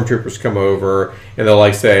 And the stormtroopers come over and they'll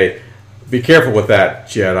like say, "Be careful with that,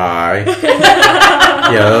 Jedi."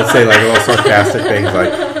 Yeah, they'll say like little sarcastic things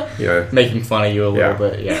like, you know, Making fun of you a little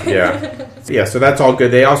bit, yeah. yeah. So that's all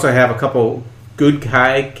good. They also have a couple good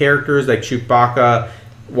guy characters like Chewbacca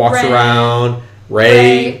walks Rey. around.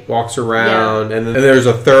 Rey walks around, and then there's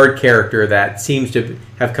a third character that seems to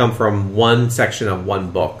have come from one section of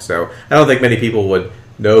one book. So I don't think many people would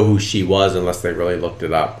know who she was unless they really looked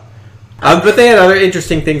it up. But they had other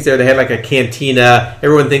interesting things there. They had like a cantina.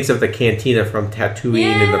 Everyone thinks of the cantina from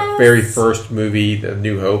Tatooine in the very first movie, The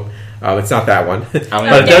New Hope. It's not that one.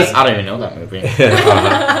 I don't even know that movie.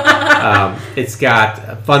 It's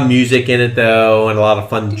got fun music in it, though, and a lot of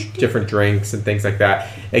fun different drinks and things like that.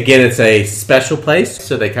 Again, it's a special place,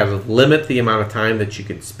 so they kind of limit the amount of time that you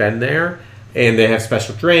can spend there. And they have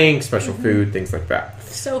special drinks, special food, things like that.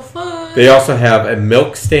 So fun. They also have a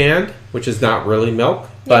milk stand, which is not really milk,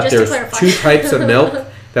 but just to there's clarify. 2 types of milk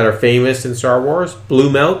that are famous in Star Wars: blue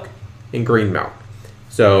milk and green milk.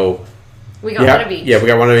 So We got one of each. yeah, we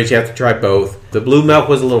got one of each. You have to try both. The blue milk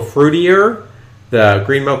was a little fruitier. The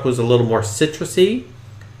green milk was a little more citrusy.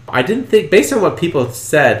 I didn't think, based on what people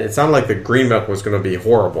said, it sounded like the green milk was going to be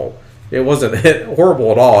horrible. It wasn't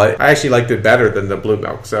horrible at all. I actually liked it better than the blue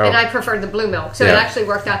milk. So And I preferred the blue milk, so Yeah. it actually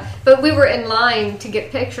worked out. But we were in line to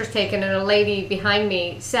get pictures taken, and a lady behind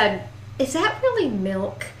me said, "Is that really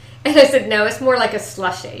milk?" And I said, "No, it's more like a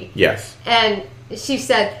slushy." yes, And she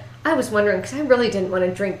said, "I was wondering because I really didn't want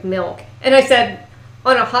to drink milk." And I said,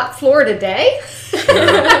 "On a hot Florida day,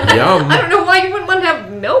 yum. I don't know why you wouldn't want to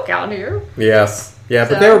have milk out here." Yes. Yeah,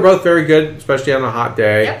 but So- they were both very good, especially on a hot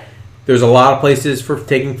day. Yep. There's a lot of places for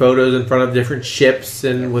taking photos in front of different ships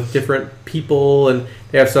and with different people, and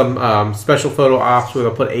they have some special photo ops where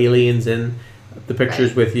they'll put aliens in the pictures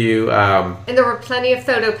Right. with you. And there were plenty of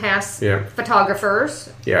PhotoPass Yeah. photographers.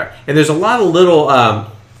 Yeah, and there's a lot of little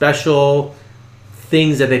special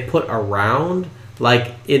things that they put around, like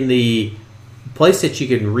in the place that you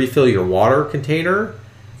can refill your water container.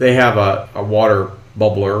 They have a water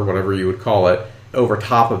bubbler, whatever you would call it, over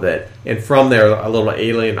top of it, and from there a little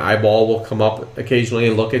alien eyeball will come up occasionally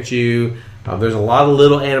and look at you. There's a lot of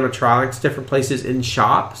little animatronics, different places in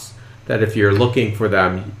shops that if you're looking for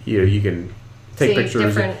them, you can take See pictures.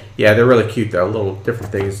 different- Yeah, they're really cute though. Little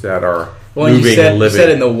different things that are Well, moving you and living. said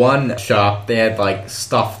in the one shop they had like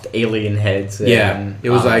stuffed alien heads. Yeah, and, it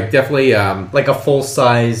was like definitely. like a full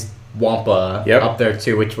size Wampa Yep. up there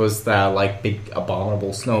too, which was the like big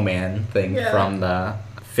abominable snowman thing Yeah. from the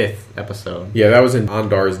 5th episode. Yeah, that was in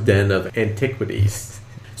Ondar's Den of Antiquities.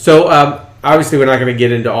 So obviously, we're not going to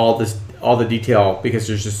get into all the detail because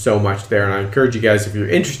there's just so much there. And I encourage you guys, if you're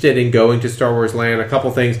interested in going to Star Wars Land, a couple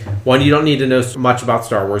things. One, you don't need to know so much about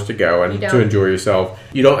Star Wars to go and You to don't. enjoy yourself.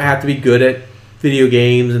 You don't have to be good at video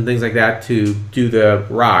games and things like that to do the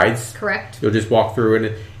rides. Correct. You'll just walk through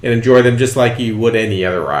and enjoy them just like you would any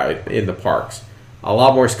other ride in the parks. A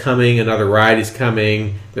lot more is coming. Another ride is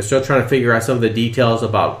coming. They're still trying to figure out some of the details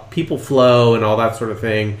about people flow and all that sort of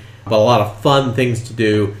thing. But a lot of fun things to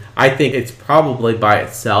do. I think it's probably by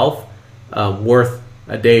itself worth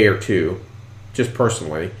a day or two, just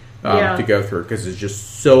personally, Yeah. to go through because there's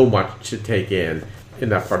just so much to take in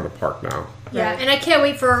that part of the park now. Yeah, and I can't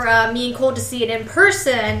wait for me and Cole to see it in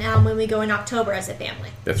person when we go in October as a family.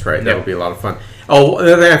 That's right. That would be a lot of fun. Oh,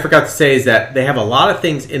 another thing I forgot to say is that they have a lot of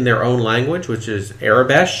things in their own language, which is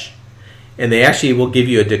Arabish. And they actually will give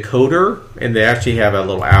you a decoder, and they actually have a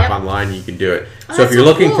little app Yep. online you can do it. Oh, So if that's you're so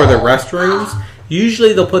looking for the cool. restrooms,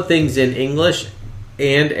 usually they'll put things in English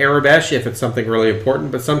and Arabesh if it's something really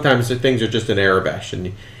important, but sometimes the things are just in Arabesh,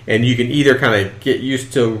 and you can either kind of get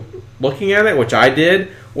used to looking at it, which I did,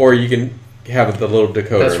 or you can have the little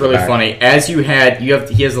decoder. That's in the really back. funny. As he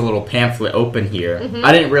has a little pamphlet open here.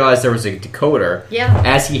 I didn't realize there was a decoder. Yeah.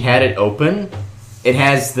 As he had it open, it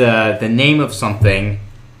has the name of something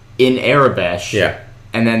in Arabic. Yeah.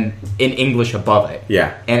 And then in English above it.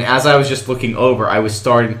 Yeah. And as I was just looking over, I was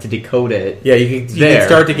starting to decode it. Yeah, you can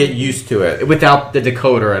start to get used to it. Without the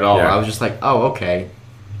decoder at all. Yeah. I was just like, oh, okay.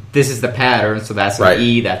 This is the pattern, so that's Right. an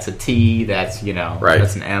E, that's a T, that's, Right.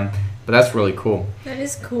 that's an M. But that's really cool. That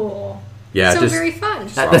is cool. Yeah, So just- very fun.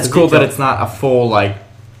 That's cool that it's not a full,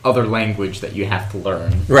 other language that you have to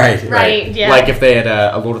learn. Right, yeah. Like if they had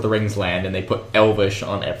a Lord of the Rings land and they put Elvish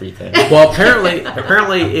on everything. Well,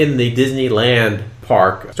 apparently in the Disneyland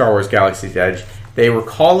park, Star Wars Galaxy's Edge, they were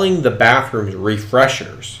calling the bathrooms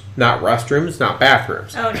refreshers. Not restrooms, not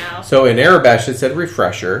bathrooms. Oh, no. So in Arabesh it said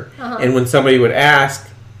refresher, and when somebody would ask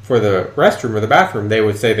for the restroom or the bathroom, they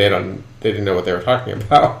would say they didn't know what they were talking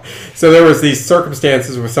about. So there was these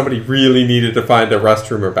circumstances where somebody really needed to find a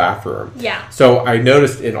restroom or bathroom. Yeah. So I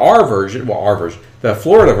noticed in our version, the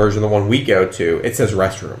Florida version, the one we go to, it says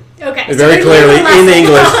restroom. Okay. It's so very there's clearly a lesson. in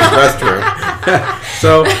English restroom.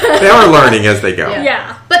 So they are learning as they go. Yeah.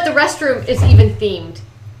 Yeah. But the restroom is even themed.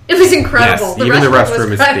 It was incredible. Yes, even the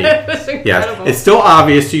restroom is was themed. It was Yes, incredible. it's still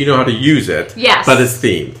obvious so you know how to use it. Yes. But it's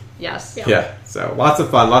themed. Yes. Yeah. Yeah, so lots of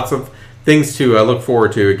fun, lots of things to look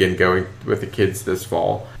forward to, again, going with the kids this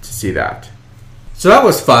fall to see that. So that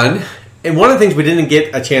was fun. And one of the things we didn't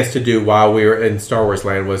get a chance to do while we were in Star Wars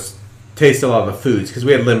Land was taste a lot of the foods, because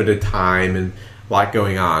we had limited time and a lot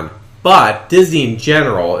going on. But Disney in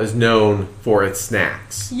general is known for its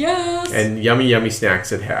snacks. Yes. And yummy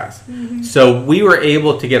snacks it has. So we were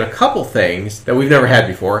able to get a couple things that we've never had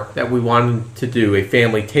before that we wanted to do a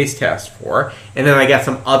family taste test for. And then I got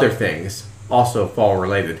some other things also fall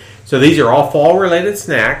related. So these are all fall related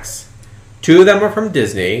snacks. 2 of them are from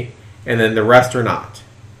Disney, and then the rest are not.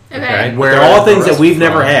 Okay. Where They're all are the things that rest we've from?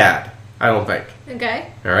 never had, I don't think.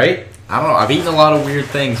 Okay. All right? I don't know. I've eaten a lot of weird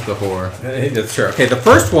things before. That's true. Okay, the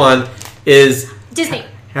first one is Disney.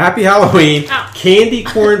 Happy Halloween Oh. candy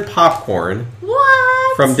corn popcorn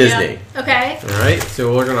What? from Disney. Okay. All right,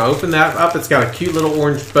 so we're going to open that up. It's got a cute little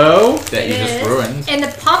orange bow. That you It just is. ruined. And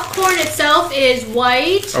the popcorn itself is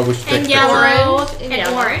white Oh, we should take and pictures. yellow Orange and and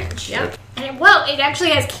yellow. orange. Yep. And it actually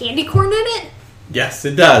has candy corn in it. Yes,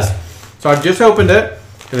 it does. So I just opened it,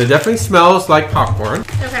 and it definitely smells like popcorn.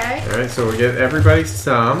 Okay. All right, so we'll get everybody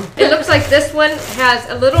some. It looks like this one has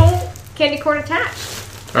a little candy corn attached.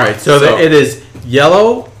 All right, so, So- it is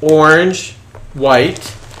yellow, orange,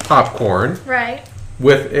 white popcorn Right.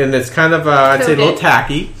 and it's kind of I'd say a little Coated.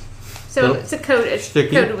 tacky, So Little it's a coated,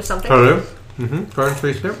 sticky, coated with something. Coated. Corn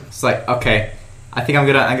sweetener. It's like, okay, I think I'm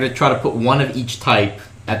gonna try to put one of each type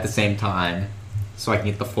at the same time, so I can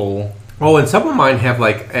get the full. Oh, and some of mine have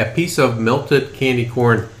like a piece of melted candy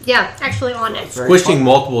corn Yeah. Actually on it. squishing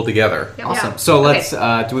multiple together. Yep. Awesome. Yeah. So Okay.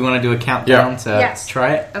 let's. Do we want to do a countdown to Yes.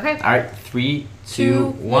 try it? Okay. All right. 3, 2, 2,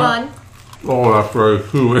 1. 1. Oh, that's very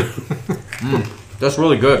cool. That's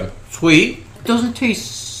really good. Sweet. It doesn't taste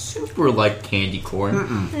super like candy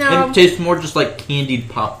corn. No. It tastes more just like candied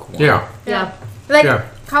popcorn. Yeah. Yeah. Like Yeah.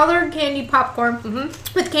 colored candy popcorn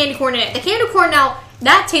with candy corn in it. The candy corn now,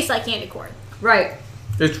 that tastes like candy corn. Right.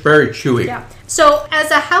 It's very chewy. Yeah. So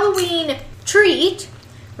as a Halloween treat,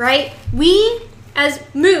 right, we as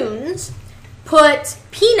Moons put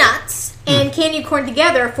peanuts and candy corn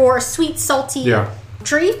together for a sweet salty Yeah.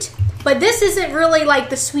 treat. But this isn't really like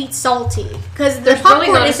the sweet salty because the There's really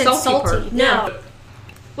popcorn not a isn't salty salty. part. No. Yeah.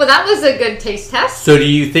 Well, that was a good taste test. So do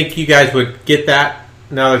you think you guys would get that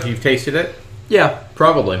now that you've tasted it? Yeah,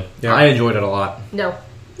 probably. Yeah. I enjoyed it a lot. No.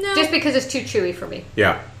 No. Just because it's too chewy for me.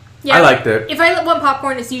 Yeah. Yeah. I liked it. If I want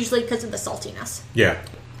popcorn, it's usually because of the saltiness. Yeah.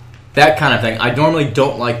 That kind of thing. I normally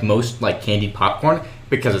don't like most like candied popcorn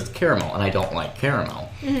because it's caramel, and I don't like caramel.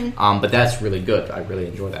 But that's really good. I really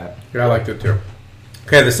enjoy that. Yeah, I liked it too.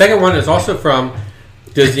 Okay, the second one is also from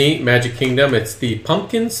Disney Magic Kingdom. It's the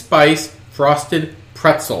pumpkin spice frosted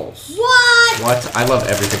pretzels. What? What? I love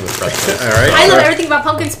everything with pretzels. All right. I love everything about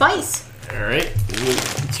pumpkin spice. All right.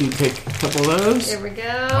 To take a couple of those. There we go.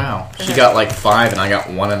 Wow. She got like 5, and I got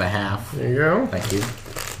 1.5. There you go. Thank you.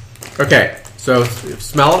 Okay, so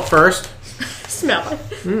smell it first. Smell it.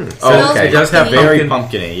 Oh, okay. It does have Very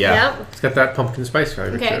pumpkin. pumpkiny. Yeah. Yep. It's got that pumpkin spice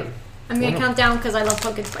flavor Okay. to it. I'm going to count down because I love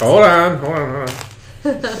pumpkin spice. Hold on.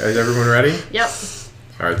 Is everyone ready? Yep.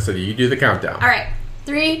 All right, so you do the countdown. All right.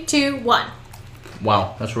 3, 2, 1.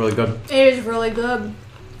 Wow, that's really good. It is really good.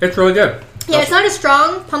 It's really good. Yeah, it's not a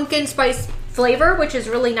strong pumpkin spice flavor, which is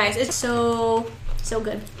really nice. It's so So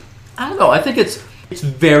good. I don't know. I think it's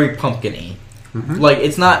very pumpkin-y. Like,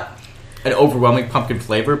 it's not an overwhelming pumpkin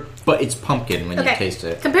flavor, but it's pumpkin when you taste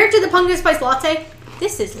it. Compared to the pumpkin spice latte,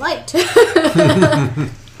 this is light.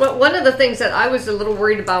 Well, one of the things that I was a little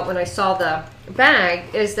worried about when I saw the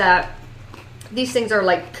bag is that these things are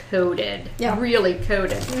like coated. Yeah. Really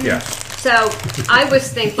coated. Yeah. So I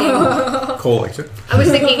was thinking Cole likes it.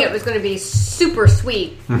 it was going to be super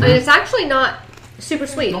sweet. And it's actually not super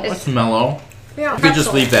sweet. No, It's it's mellow. Yeah, You could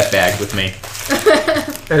just leave that bag with me.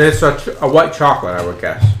 And it's a white chocolate, I would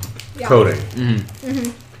guess. Yeah. Coating.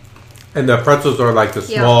 And the pretzels are like the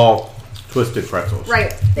small, twisted pretzels.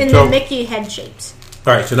 right. in So- the Mickey head shapes.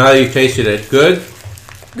 All right, so now that you've tasted it, good?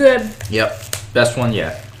 Good. Yep. Best one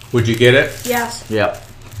yet. Would you get it? Yes. Yep.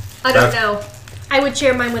 I don't know. I would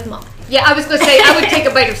share mine with Mom. Yeah, I was going to say I would take a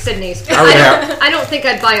bite of Sydney's. I would have. I don't think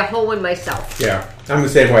I'd buy a whole one myself. Yeah, I'm the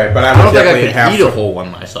same way, but I I would don't think I definitely could have eat some. a whole one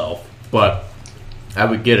myself, but I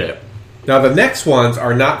would get it. Now the next ones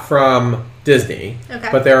are not from Disney, Okay.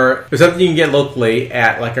 but they're something you can get locally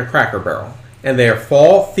at like a Cracker Barrel, and they are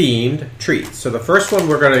fall themed treats. So the first one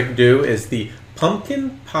we're going to do is the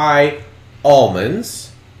pumpkin pie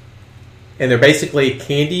almonds, and they're basically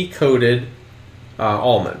candy coated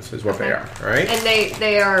almonds, is what they are. All right. And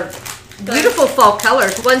they are beautiful fall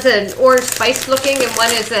colors. One's an orange spice looking, and one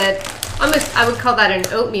is I would call that an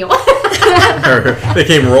oatmeal. They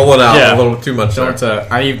came rolling out Yeah. a little too much. So There.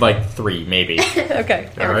 I need like 3, maybe. Okay.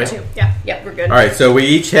 All right. Two. Yeah. Yeah, we're good. All right, so we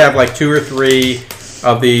each have like 2 or 3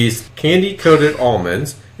 of these candy-coated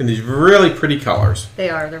almonds in these really pretty colors. They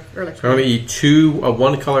are. They're really So I'm going to eat 2 of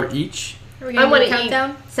one color each. Are we I gonna want do to a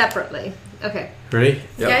countdown? eat separately. Okay. Ready?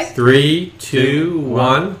 Okay. 3, 2,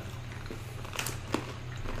 1.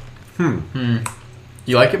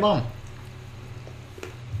 You like it, Mom?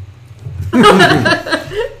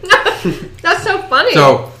 That's so funny.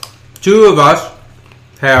 So, 2 of us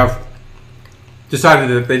have decided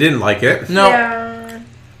that they didn't like it. No.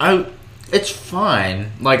 Yeah. It's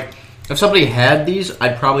fine. Like, if somebody had these,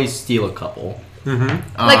 I'd probably steal a couple.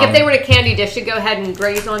 like if they were in a candy dish, you'd go ahead and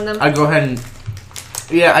graze on them. I'd go ahead and...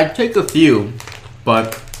 Yeah, I'd take a few,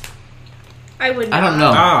 but I would. I don't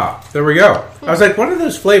not. know. Ah, there we go. I was like, what are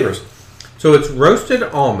those flavors? So it's roasted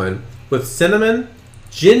almond with cinnamon,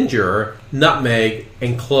 ginger, nutmeg,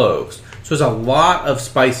 and cloves. So there's a lot of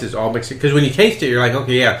spices all mixed in. Because when you taste it, you're like,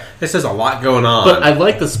 okay, yeah, this has a lot going on. But I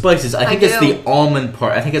like the spices. I think it's do. the almond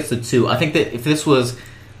part. I think it's the 2. I think that if this was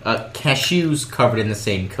cashews covered in the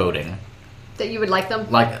same coating, That you would like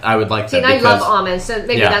them. like I would like See, that. and I love because- almonds, so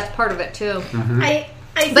maybe Yeah. that's part of it too.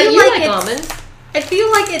 I feel But you like like it's, almonds. I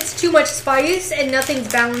feel like it's too much spice and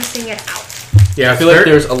nothing's balancing it out. yeah, I feel like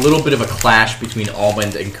there's a little bit of a clash between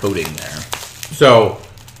almond and coating there. So,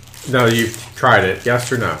 now that you've tried it,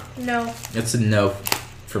 yes or no? No. It's a no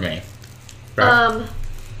for me. Right.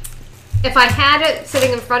 If I had it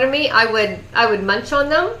sitting in front of me, I would munch on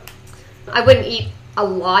them. I wouldn't eat a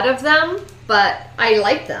lot of them, but I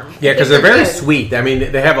like them. Yeah, I because think they're very good. sweet. I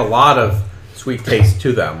mean, they have a lot of sweet taste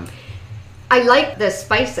to them. I like the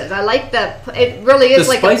spices. I like it really is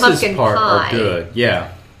The like a spices pumpkin part pie. are good.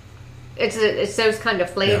 Yeah. It's those kind of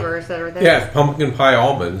flavors that are there. Yeah, it's pumpkin pie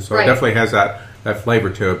almonds, so Right. it definitely has that flavor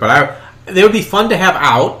to it. But they would be fun to have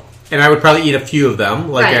out, and I would probably eat a few of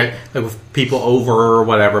them, like Right. like with people over or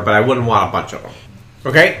whatever. But I wouldn't want a bunch of them.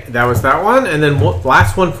 Okay, that was that one, and then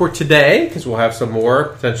last one for today, because we'll have some more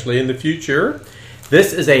potentially in the future.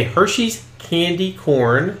 This is a Hershey's candy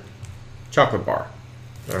corn chocolate bar.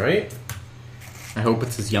 All right. I hope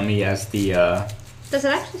it's as yummy as the. Does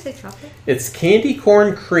it actually say chocolate? It's candy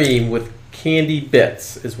corn cream with candy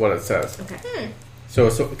bits, is what it says. Okay. So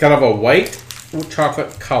it's kind of a white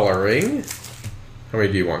chocolate coloring. How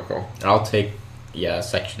many do you want, Cole? I'll take a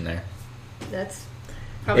section there. That's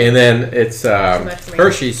And then it's much for me.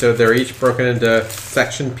 Hershey, so they're each broken into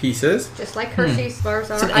section pieces. just like Hershey's bars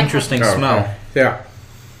are. It's an I have interesting Oh, smell. okay. Yeah,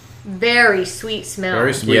 very sweet smell.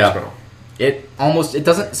 very sweet Yeah. smell. It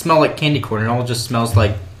doesn't smell like candy corn. It all just smells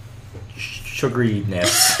like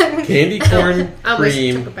sugariness. Candy corn I almost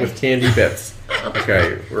cream took a bite. with candy bits.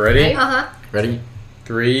 Okay, ready? Uh huh. Ready?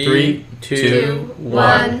 3, Three, 2, two,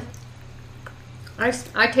 1.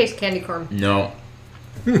 I taste candy corn. No.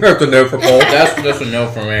 That's a no for Paul. That's a no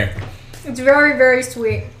for me. It's very, very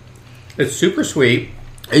sweet. It's super sweet.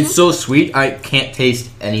 It's so sweet. I can't taste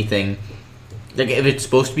anything. Like if it's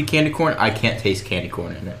supposed to be candy corn, I can't taste candy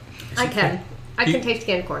corn in it. I can. I You- can taste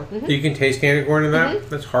candy corn. Mhm. You can taste candy corn in that?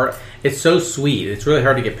 That's hard. It's so sweet. It's really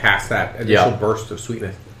hard to get past that initial Yeah. burst of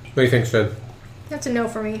sweetness. What do you think, Sid? That's a no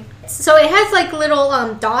for me. So it has like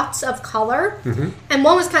little dots of color, and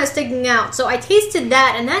one was kind of sticking out. So I tasted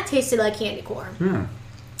that, and that tasted like candy corn.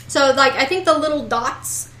 So, like, I think the little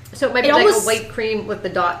dots, So it might be It like almost- a white cream with the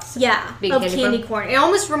dots. yeah, Being of candy candy corn. It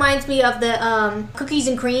almost reminds me of the cookies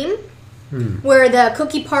and cream, where the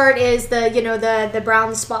cookie part is the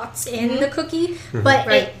brown spots in the cookie, but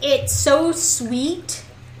Right. it's so sweet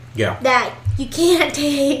Yeah. that you can't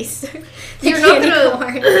taste the You're not candy gonna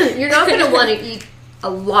corn. you're not gonna want to eat a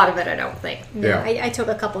lot of it, I don't think. No, Yeah. I took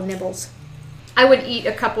a couple nibbles. I would eat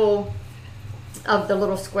a couple of the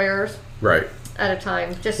little squares Right. at a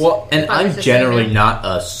time. Just Well, and if I was I'm just generally eating. not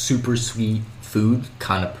a super sweet food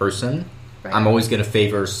kind of person. Right. I'm always going to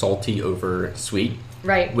favor salty over sweet,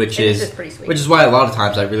 right, which and is it's just pretty sweet. which is why a lot of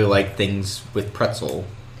times I really like things with pretzel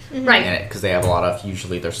right. in it because they have a lot of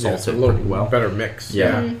usually they're Yeah, it's a salted little pretty well. better mix.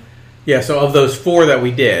 Yeah. Yeah, so of those 4 that we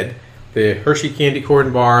did, the Hershey candy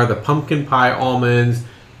corn bar, the pumpkin pie almonds,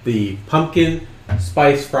 the pumpkin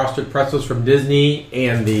spice frosted pretzels from Disney,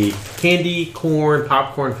 and the candy corn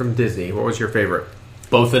popcorn from Disney. What was your favorite?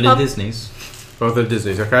 Both of the Pump- Disney's. Both of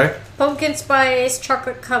Disney's, okay? Pumpkin spice,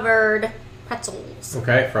 chocolate covered pretzels.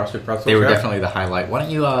 Okay, frosted pretzels. They were yeah. definitely the highlight. Why don't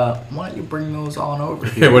you bring those on over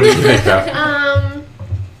here? What did you think, Beth?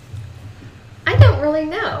 I don't really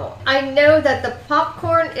know. I know that the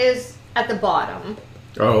popcorn is at the bottom.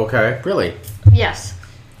 Oh, okay. Really? Yes.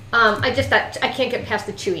 I can't get past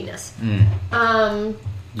the chewiness. Mm.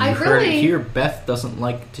 You I heard really it here. Beth doesn't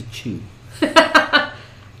like to chew. I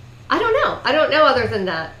don't know. I don't know other than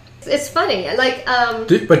that. It's funny. Like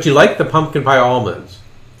But you like the pumpkin pie almonds.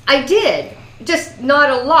 I did. Just not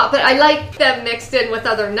a lot, but I like them mixed in with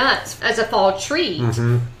other nuts as a fall treat.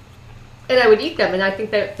 Mm-hmm. And I would eat them, and I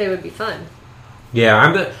think that they would be fun.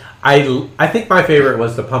 Yeah, I think my favorite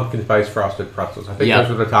was the pumpkin spice frosted pretzels. I think Yeah.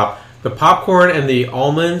 those were the top. The popcorn and the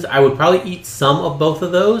almonds, I would probably eat some of both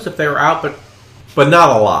of those if they were out, but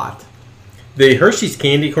not a lot. The Hershey's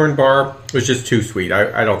candy corn bar was just too sweet.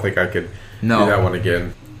 I don't think I could do that one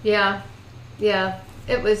again. Yeah. Yeah.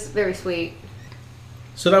 It was very sweet.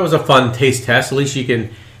 So that was a fun taste test. At least you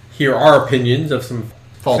can hear our opinions of some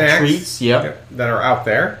Fall snacks treats, yep. that are out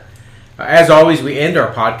there. As always, we end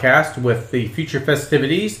our podcast with the future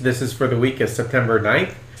festivities. This is for the week of September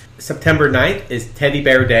 9th. September 9th is Teddy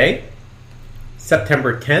Bear Day.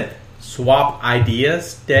 September 10th, Swap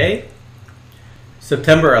Ideas Day.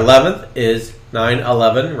 September 11th is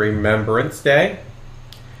 9/11 Remembrance Day.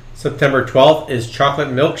 September 12th is Chocolate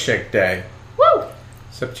Milkshake Day. Woo!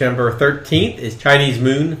 September 13th is Chinese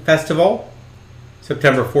Moon Festival.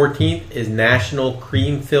 September 14th is National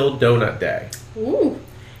Cream-Filled Donut Day. Ooh.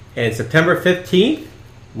 And September 15th,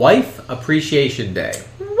 Wife Appreciation Day.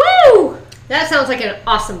 Woo! That sounds like an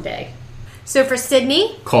awesome day. So for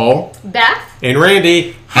Sydney, Cole. Beth? And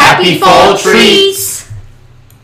Randy, Happy fall treats!